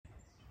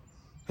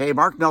Hey,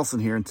 Mark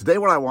Nelson here, and today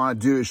what I want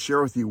to do is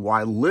share with you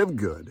why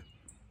LiveGood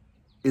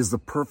is the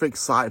perfect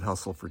side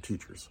hustle for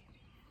teachers.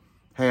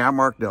 Hey, I'm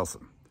Mark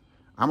Nelson.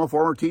 I'm a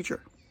former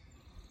teacher.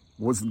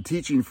 Was in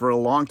teaching for a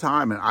long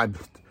time, and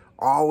I've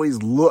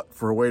always looked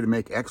for a way to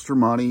make extra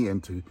money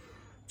and to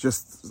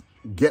just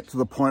get to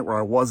the point where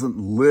I wasn't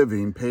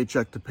living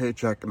paycheck to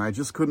paycheck, and I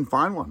just couldn't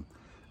find one.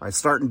 I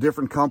started in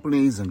different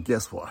companies, and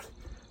guess what?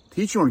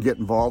 Teaching would get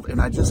involved, and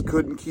I just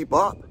couldn't keep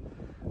up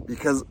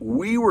because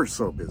we were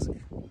so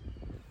busy.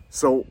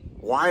 So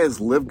why is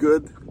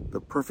LiveGood the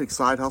perfect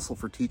side hustle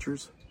for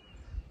teachers?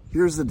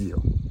 Here's the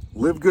deal.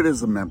 LiveGood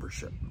is a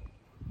membership.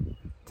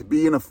 To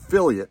be an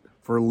affiliate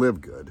for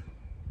LiveGood,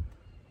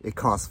 it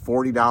costs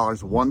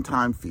 $40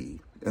 one-time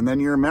fee, and then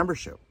you're a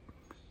membership.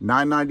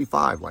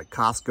 $9.95 like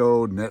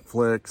Costco,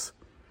 Netflix.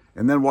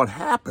 And then what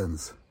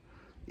happens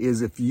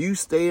is if you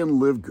stay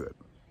in LiveGood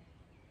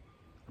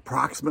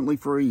approximately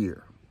for a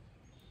year,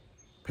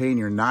 paying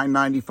your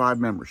 $9.95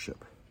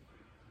 membership,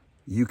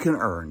 you can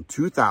earn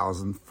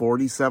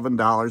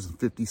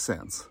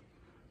 $2,047.50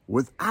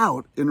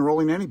 without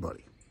enrolling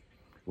anybody,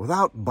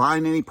 without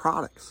buying any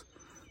products.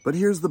 But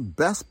here's the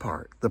best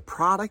part. The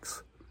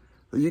products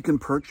that you can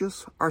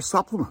purchase are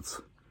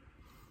supplements.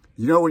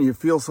 You know, when you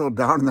feel so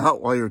down and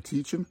out while you're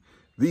teaching,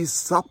 these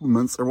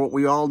supplements are what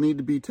we all need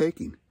to be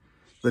taking.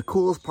 The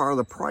coolest part of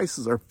the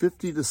prices are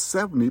 50 to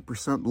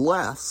 70%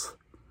 less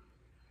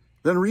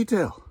than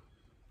retail.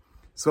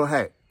 So,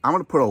 hey, I'm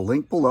going to put a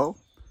link below.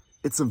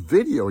 It's a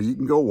video you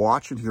can go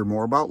watch and hear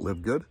more about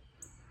LiveGood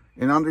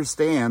and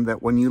understand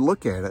that when you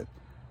look at it,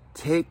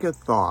 take a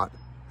thought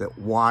that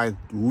why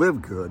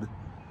LiveGood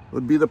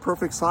would be the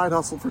perfect side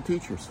hustle for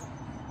teachers.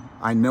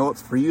 I know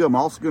it's for you. I'm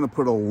also going to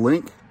put a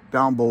link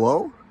down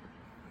below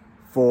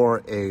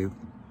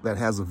that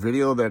has a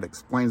video that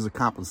explains the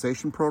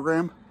compensation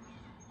program.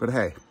 But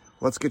hey,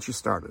 let's get you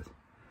started.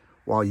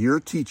 While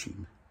you're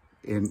teaching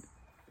and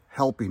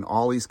helping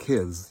all these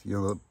kids, you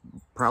know,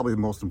 probably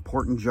the most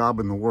important job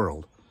in the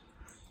world,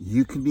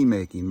 you can be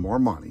making more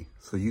money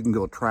so you can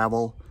go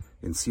travel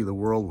and see the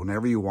world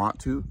whenever you want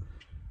to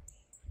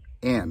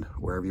and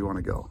wherever you want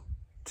to go.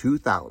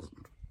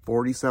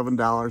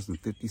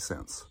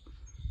 $2,047.50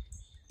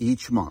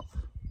 each month.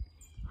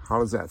 How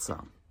does that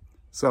sound?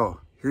 So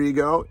here you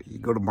go. You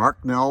go to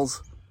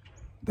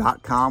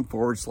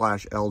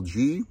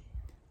marknells.com/LG,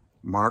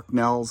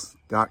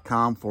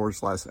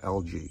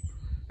 marknells.com/LG,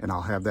 and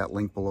I'll have that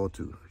link below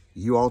too.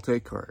 You all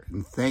take care,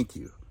 and thank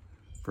you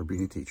for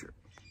being a teacher.